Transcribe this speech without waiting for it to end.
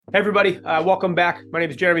Hey everybody, welcome back. My name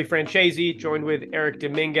is Jeremy Francesi, joined with Eric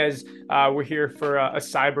Dominguez. We're here for a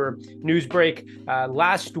cyber news break.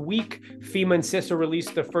 Last week, FEMA and CISA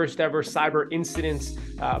released the first ever cyber incidents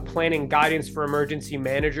planning guidance for emergency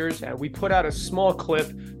managers. We put out a small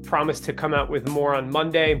clip, promised to come out with more on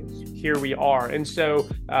Monday. Here we are. And so,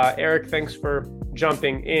 Eric, thanks for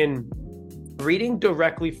jumping in. Reading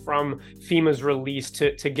directly from FEMA's release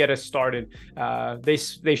to get us started,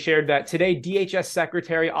 they shared that today DHS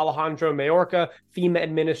Secretary Alejandro Mayorkas, FEMA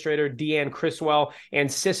Administrator Deanne Criswell, and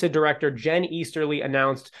CISA Director Jen Easterly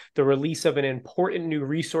announced the release of an important new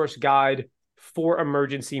resource guide for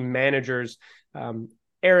emergency managers.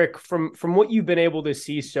 Eric, from what you've been able to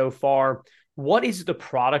see so far, what is the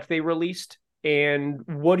product they released, and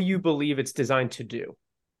what do you believe it's designed to do?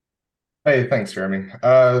 Hey, thanks, Jeremy.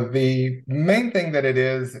 The main thing that it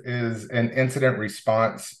is an incident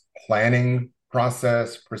response planning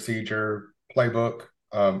process, procedure, playbook,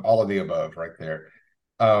 all of the above right there.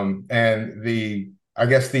 And I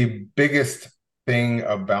guess the biggest thing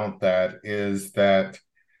about that is that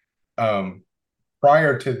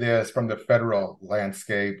prior to this, from the federal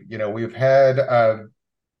landscape, we've had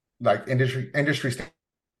like industry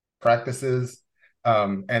practices,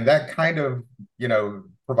 and that kind of,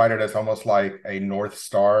 provided us almost like a North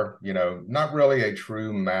Star, not really a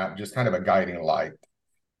true map, just kind of a guiding light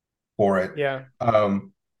for it. Yeah.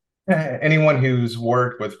 Anyone who's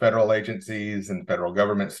worked with federal agencies and federal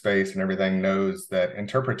government space and everything knows that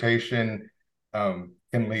interpretation can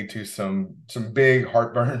lead to some big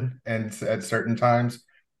heartburn and at certain times.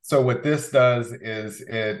 So what this does is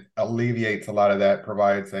it alleviates a lot of that,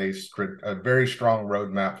 provides a very strong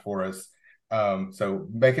roadmap for us. So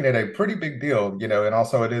making it a pretty big deal, and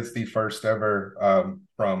also it is the first ever,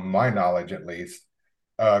 from my knowledge at least,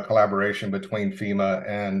 collaboration between FEMA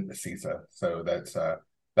and CISA. So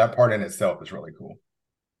that part in itself is really cool.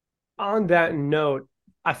 On that note,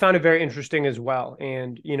 I found it very interesting as well.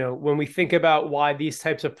 And, when we think about why these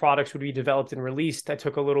types of products would be developed and released, I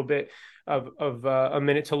took a little bit of a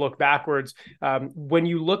minute to look backwards. When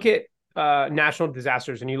you look at national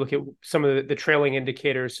disasters and you look at some of the trailing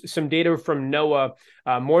indicators, some data from NOAA,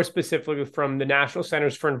 more specifically from the National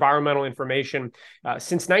Centers for Environmental Information,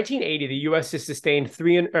 since 1980, the U.S. has sustained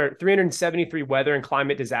 373 weather and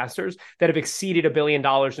climate disasters that have exceeded $1 billion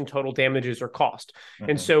in total damages or cost.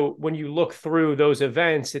 And Mhm. so when you look through those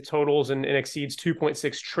events, it totals and exceeds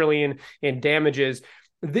 2.6 trillion in damages.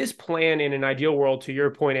 This plan, in an ideal world, to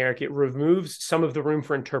your point, Eric, it removes some of the room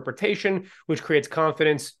for interpretation, which creates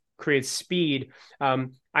confidence, creates speed.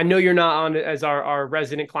 I know you're not on as our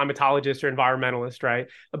resident climatologist or environmentalist, right?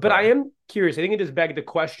 But I Right. am curious. I think it does beg the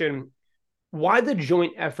question, why the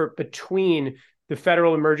joint effort between the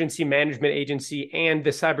Federal Emergency Management Agency and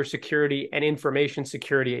the Cybersecurity and Information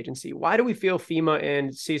Security Agency? Why do we feel FEMA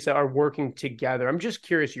and CISA are working together? I'm just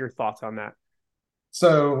curious your thoughts on that.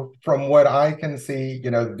 So from what I can see,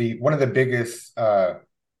 the one of the biggest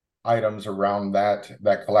items around that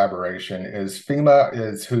collaboration is FEMA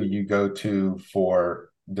is who you go to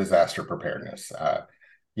for disaster preparedness. And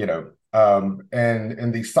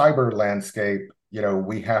in the cyber landscape,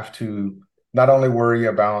 we have to not only worry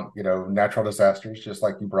about, natural disasters, just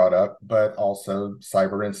like you brought up, but also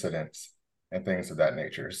cyber incidents and things of that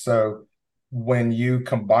nature. So when you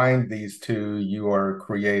combine these two, you are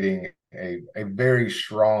creating a very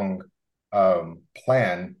strong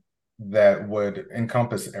plan that would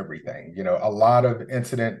encompass everything. A lot of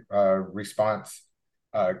incident response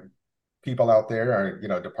people out there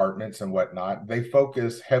are, departments and whatnot. They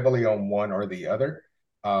focus heavily on one or the other.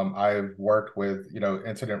 I've worked with,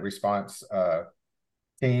 incident response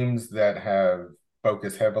teams that have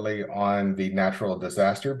focused heavily on the natural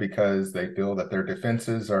disaster because they feel that their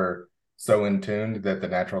defenses are so in tune that the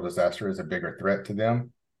natural disaster is a bigger threat to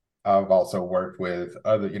them. I've also worked with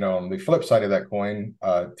other, on the flip side of that coin,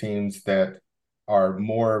 teams that are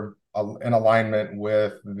more in alignment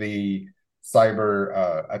with the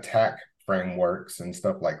cyber attack frameworks and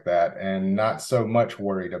stuff like that, and not so much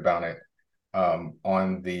worried about it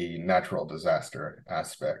on the natural disaster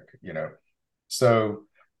aspect. So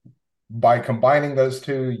by combining those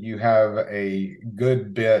two, you have a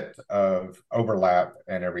good bit of overlap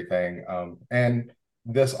and everything. And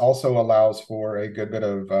this also allows for a good bit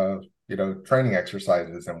of training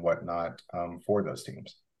exercises and whatnot for those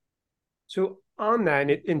teams. So on that,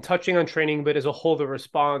 and in touching on training, but as a whole, the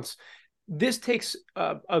response, this takes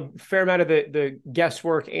a fair amount of the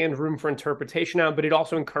guesswork and room for interpretation out, but it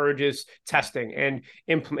also encourages testing and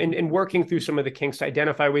and working through some of the kinks to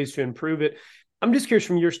identify ways to improve it. I'm just curious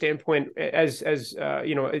from your standpoint, as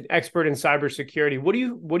an expert in cybersecurity, what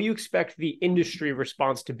do you expect the industry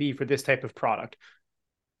response to be for this type of product?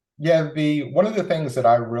 Yeah, the one of the things that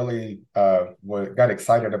I really got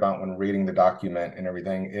excited about when reading the document and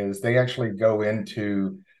everything is they actually go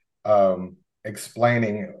into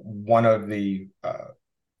explaining one of the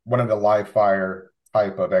live fire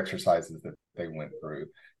type of exercises that they went through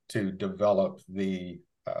to develop the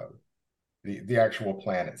actual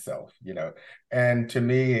plan itself, you know. And to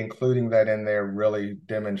me, including that in there really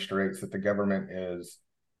demonstrates that the government is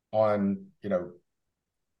on, you know,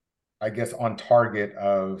 I guess on target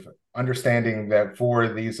of understanding that for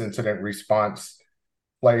these incident response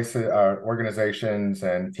places, organizations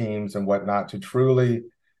and teams and whatnot to truly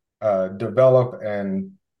develop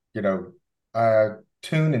and, you know,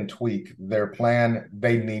 tune and tweak their plan,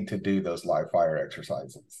 they need to do those live fire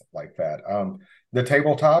exercises like that. The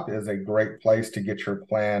tabletop is a great place to get your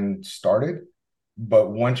plan started,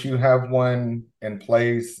 but once you have one in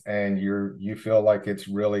place and you feel like it's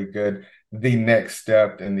really good, the next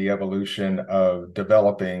step in the evolution of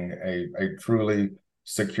developing a truly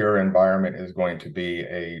secure environment is going to be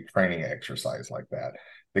a training exercise like that.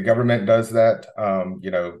 The government does that,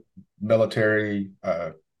 you know, military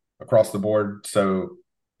across the board. So,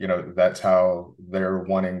 you know, that's how they're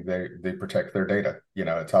wanting they protect their data. You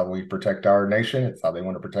know, it's how we protect our nation. It's how they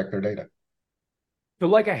want to protect their data. So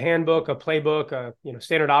like a handbook, a playbook, a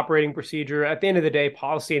standard operating procedure, at the end of the day,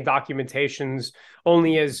 policy and documentation's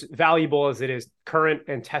only as valuable as it is current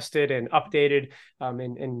and tested and updated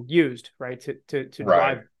and used, right? To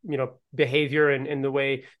Right. drive, behavior and the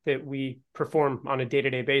way that we perform on a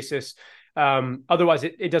day-to-day basis. Otherwise,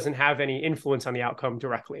 it doesn't have any influence on the outcome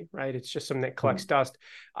directly, right? It's just something that collects dust.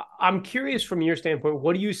 I'm curious from your standpoint,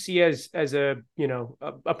 what do you see as a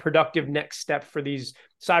productive next step for these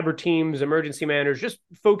cyber teams, emergency managers, just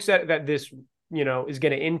folks that this is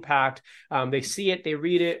going to impact? They see it, they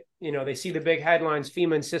read it, they see the big headlines.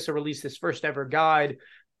 FEMA and CISA released this first ever guide.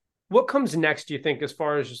 What comes next, do you think, as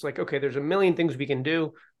far as just like, okay, there's a million things we can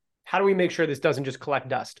do. How do we make sure this doesn't just collect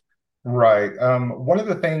dust? Right. One of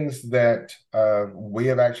the things that we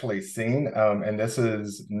have actually seen, and this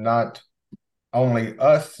is not only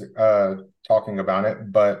us talking about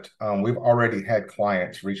it, but we've already had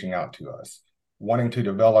clients reaching out to us wanting to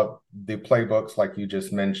develop the playbooks, like you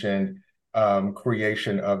just mentioned,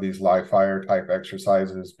 creation of these live fire type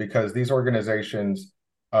exercises, because these organizations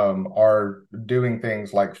are doing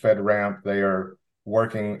things like FedRAMP. They are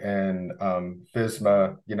working in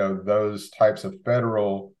FISMA, those types of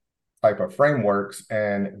federal type of frameworks,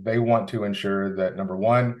 and they want to ensure that, number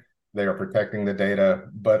one, they are protecting the data,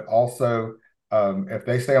 but also if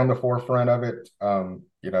they stay on the forefront of it,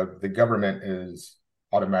 the government is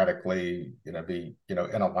automatically be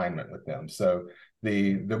in alignment with them. So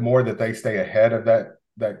the more that they stay ahead of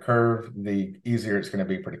that curve, the easier it's going to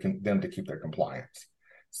be for them to keep their compliance.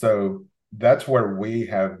 So that's where we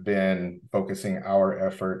have been focusing our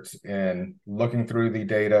efforts in looking through the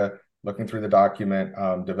data, looking through the document,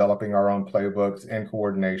 developing our own playbooks in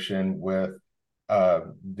coordination with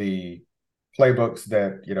the playbooks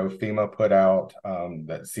that FEMA put out,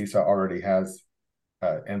 that CISA already has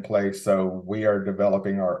in place. So we are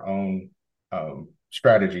developing our own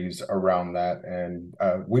strategies around that, and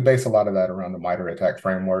we base a lot of that around the MITRE ATT&CK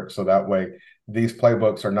framework. So that way, these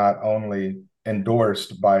playbooks are not only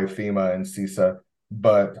endorsed by FEMA and CISA,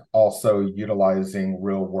 but also utilizing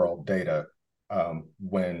real world data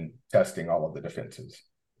when testing all of the defenses.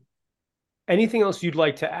 Anything else you'd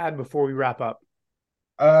like to add before we wrap up?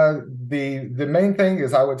 The main thing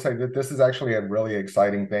is, I would say that this is actually a really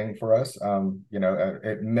exciting thing for us.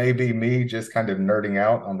 It may be me just kind of nerding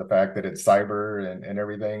out on the fact that it's cyber and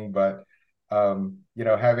everything, but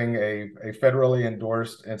having a federally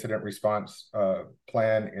endorsed incident response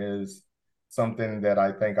plan is something that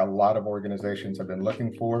I think a lot of organizations have been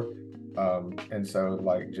looking for. And so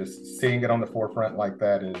like just seeing it on the forefront like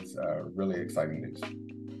that is really exciting news.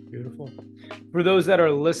 Beautiful. For those that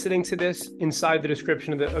are listening to this, inside the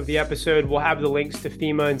description of the episode, we'll have the links to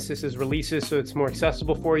FEMA and CISA's releases so it's more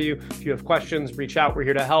accessible for you. If you have questions, reach out. We're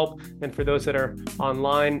here to help. And for those that are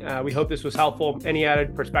online, we hope this was helpful. Any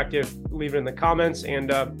added perspective, leave it in the comments,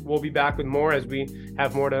 and we'll be back with more as we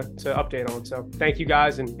have more to update on. So thank you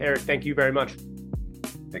guys. And Eric, thank you very much.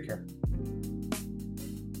 Take care.